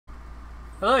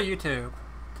Hello YouTube!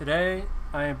 Today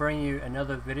I am bringing you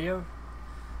another video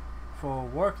for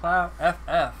Warcloud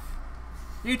FF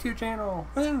YouTube channel.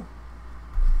 Woo!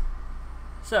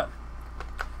 So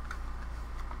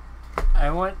I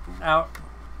went out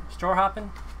store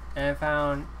hopping and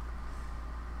found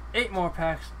 8 more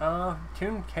packs of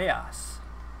Toon Chaos.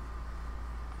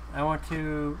 I went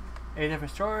to 8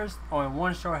 different stores. Only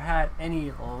one store had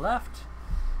any left,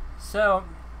 so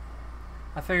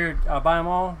I figured I'll buy them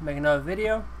all, make another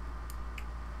video.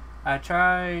 I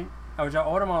was gonna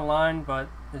order them online, but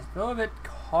it's a little bit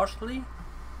costly.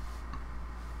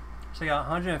 So I got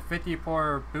 150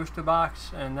 per booster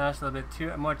box, and that's a little bit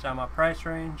too much on my price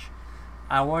range.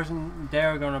 I wasn't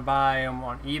gonna buy them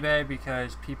on eBay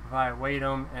because people probably weight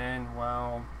them and,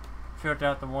 well, filter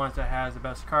out the ones that has the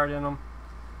best card in them.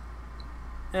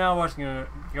 And I wasn't gonna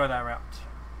go that route.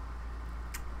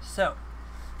 So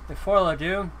before I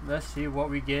do, let's see what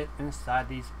we get inside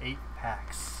these 8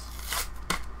 packs.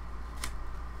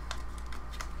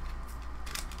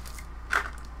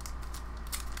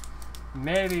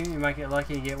 Maybe you might get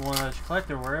lucky and get one of those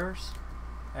collector wares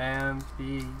and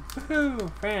be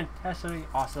woohoo, fantastically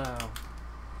awesome.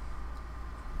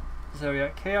 So we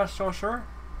got Chaos Toon,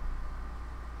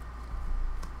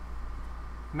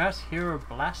 Mass Hero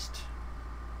Blast,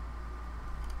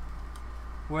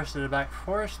 West of the Black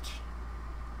Forest,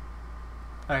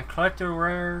 a collector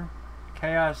rare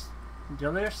Chaos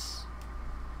Delirious.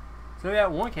 So we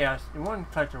got one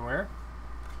collector rare.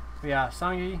 We got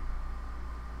Sangi,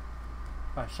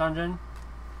 Sanjin,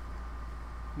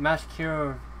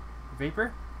 Mascure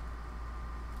Vapor,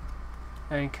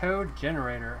 and Code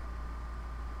Generator.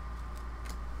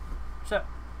 So,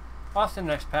 off to the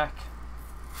next pack.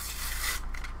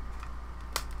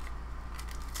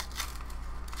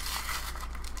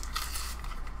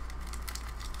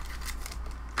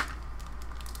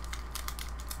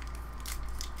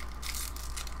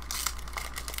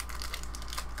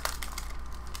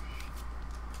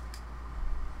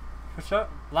 What's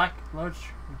up?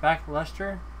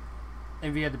 Backluster,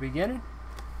 Envy at the beginning.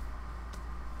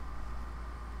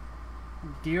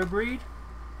 Deer Breed,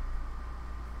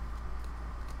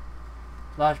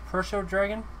 Large Perso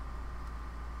Dragon,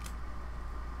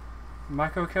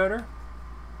 Microcoder,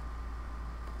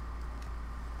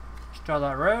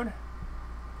 Starlight Road,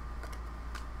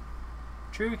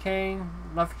 True Cane,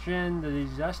 Lufgen the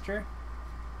Disaster,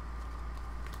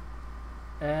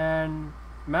 and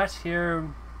Match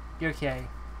Hero. Okay.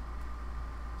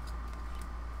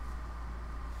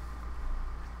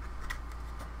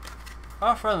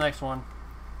 Off for the next one.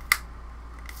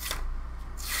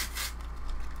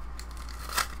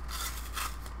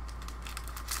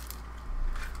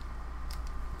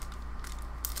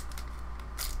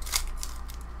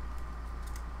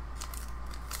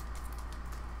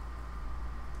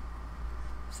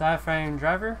 Side-frame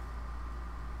driver.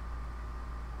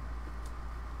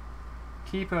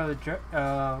 Keep of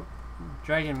the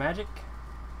Dragon Magic,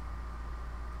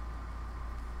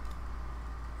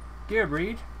 Deer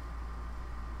Breed,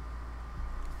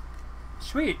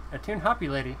 sweet, a Toon Hoppy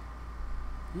Lady,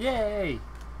 yay!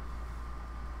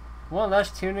 One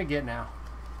less Toon to get now.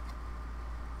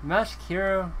 Mask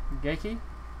Hero Goki,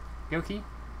 yeah,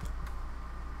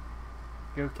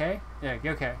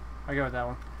 Gokei. I'll go with that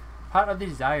one. Pot of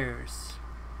Desires,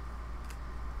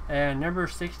 and number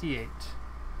 68.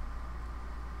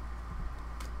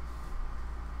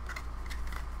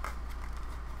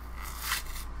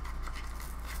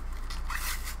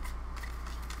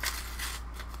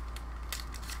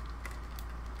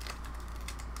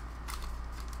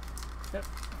 Yep.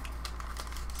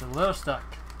 It's a little stuck.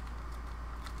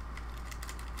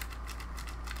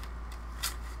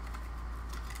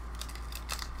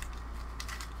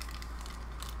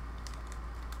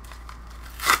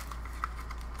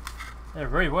 It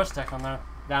really was stuck on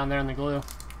down there in the glue.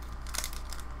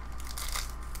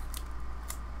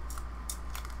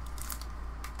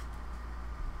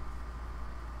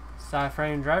 Side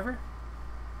frame driver.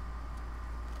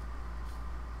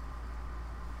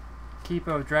 Keep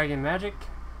of Dragon Magic,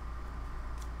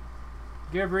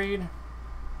 Gear Breed,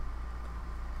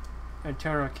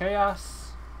 Eternal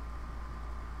Chaos,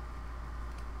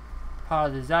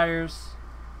 Pot of Desires,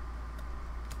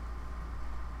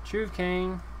 True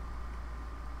King,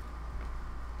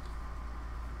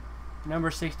 number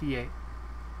 68.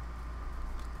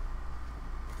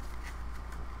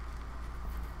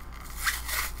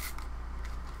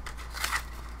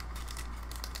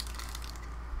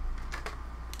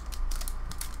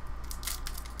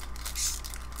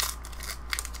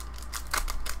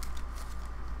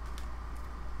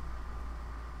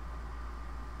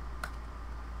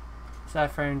 Side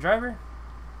frame driver,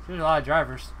 There's a lot of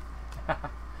drivers.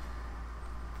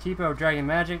 Tipo Dragon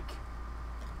Magic.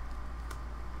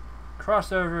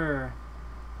 Crossover.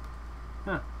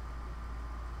 Huh.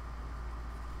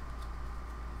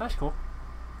 That's cool.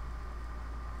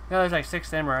 Yeah, there's like 6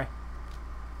 samurai.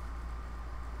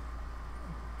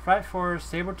 Fight for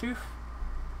Sabretooth.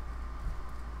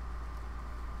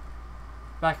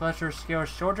 Blackluster Scale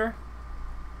Soldier.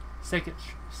 Sacred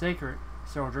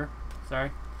Soldier.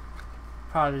 Sorry.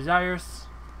 Prod Desires.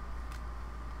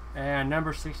 And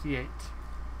number 68.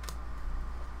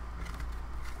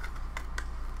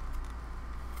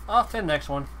 Off to the next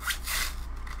one.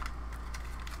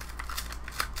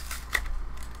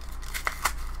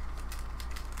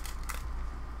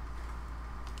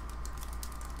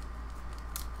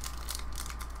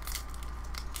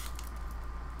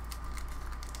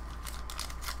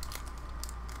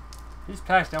 These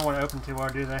packs don't want to open too well,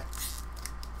 do they?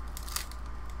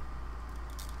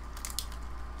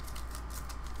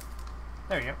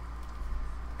 There you go.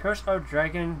 Curse of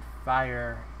Dragon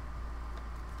Fire.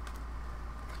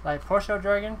 Like Porcel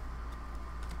Dragon.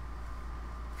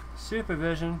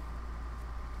 Supervision.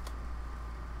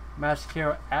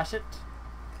 Mascaro Acid.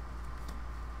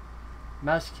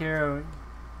 Mascaro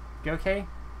Gokei.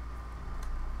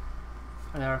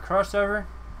 Another crossover.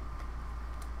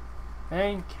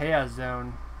 And Chaos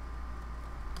Zone.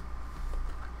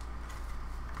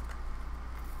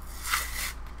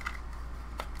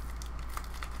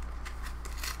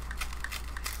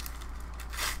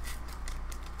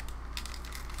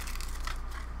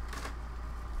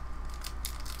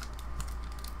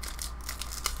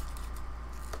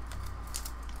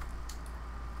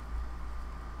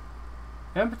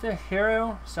 Empathy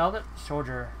Hero Solid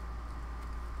Soldier.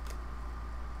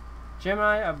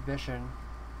 Gemini of Vision.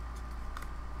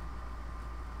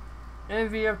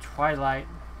 Envy of Twilight.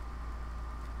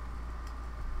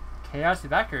 Chaos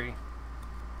Valkyrie.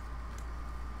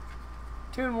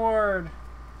 Toon Ward.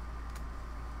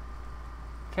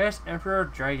 Chaos Emperor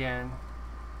Dragon.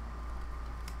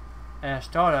 And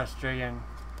Stardust Dragon.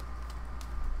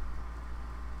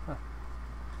 Huh.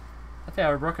 I think I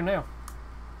have a broken nail.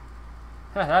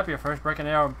 That'd be your first broken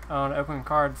nail on opening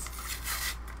cards.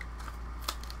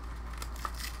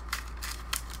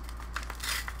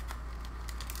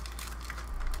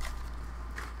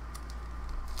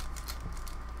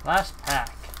 Last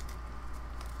pack.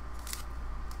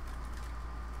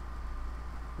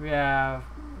 We have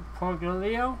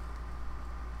Porglio,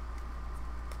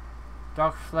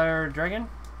 Dark Flare Dragon,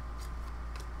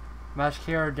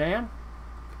 Mascaro Dan,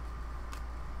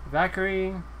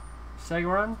 Valkyrie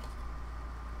Seguron,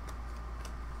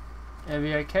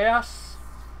 NBA Chaos,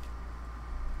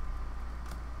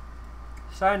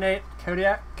 Cyanate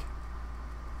Kodiak,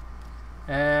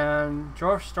 and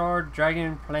Dwarf Star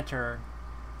Dragon Planter.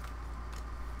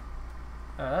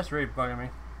 That's really bugging me.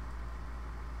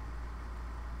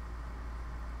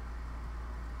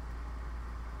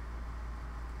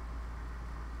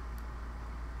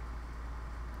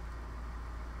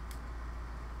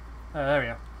 Oh, there we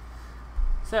go.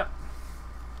 So,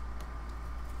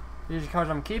 these are cards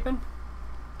I'm keeping.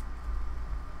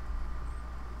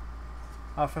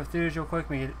 I'll flip through these real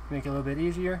quick, make it a little bit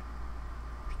easier.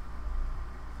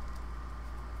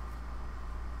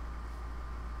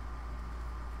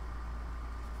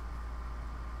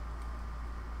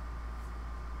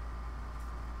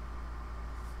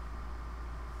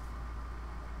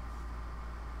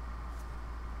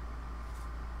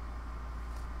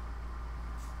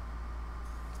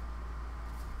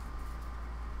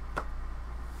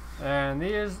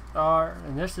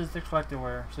 And this is the collector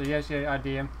wear, so you guys get an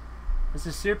idea. This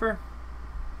is super,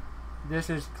 this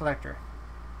is collector.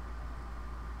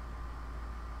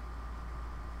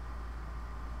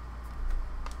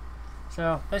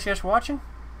 So, thanks guys for watching.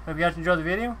 Hope you guys enjoyed the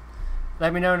video.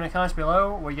 Let me know in the comments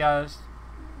below what you guys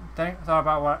thought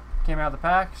about what came out of the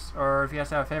packs, or if you guys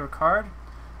have a favorite card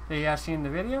that you guys seen in the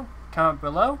video. Comment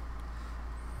below,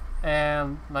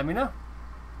 and let me know.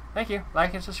 Thank you.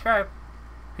 Like and subscribe.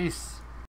 Peace.